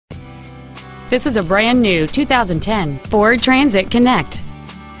This is a brand new 2010 Ford Transit Connect.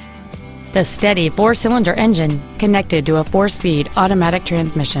 The steady 4-cylinder engine, connected to a 4-speed automatic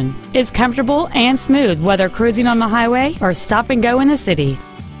transmission, is comfortable and smooth whether cruising on the highway or stop and go in the city.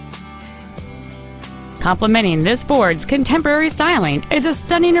 Complementing this Ford's contemporary styling is a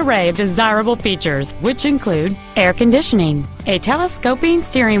stunning array of desirable features, which include air conditioning, a telescoping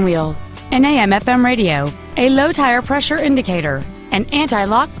steering wheel, an AM/FM radio, a low tire pressure indicator, an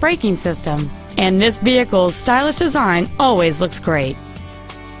anti-lock braking system, and this vehicle's stylish design always looks great.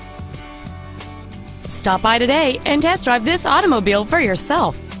 Stop by today and test drive this automobile for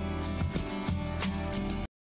yourself.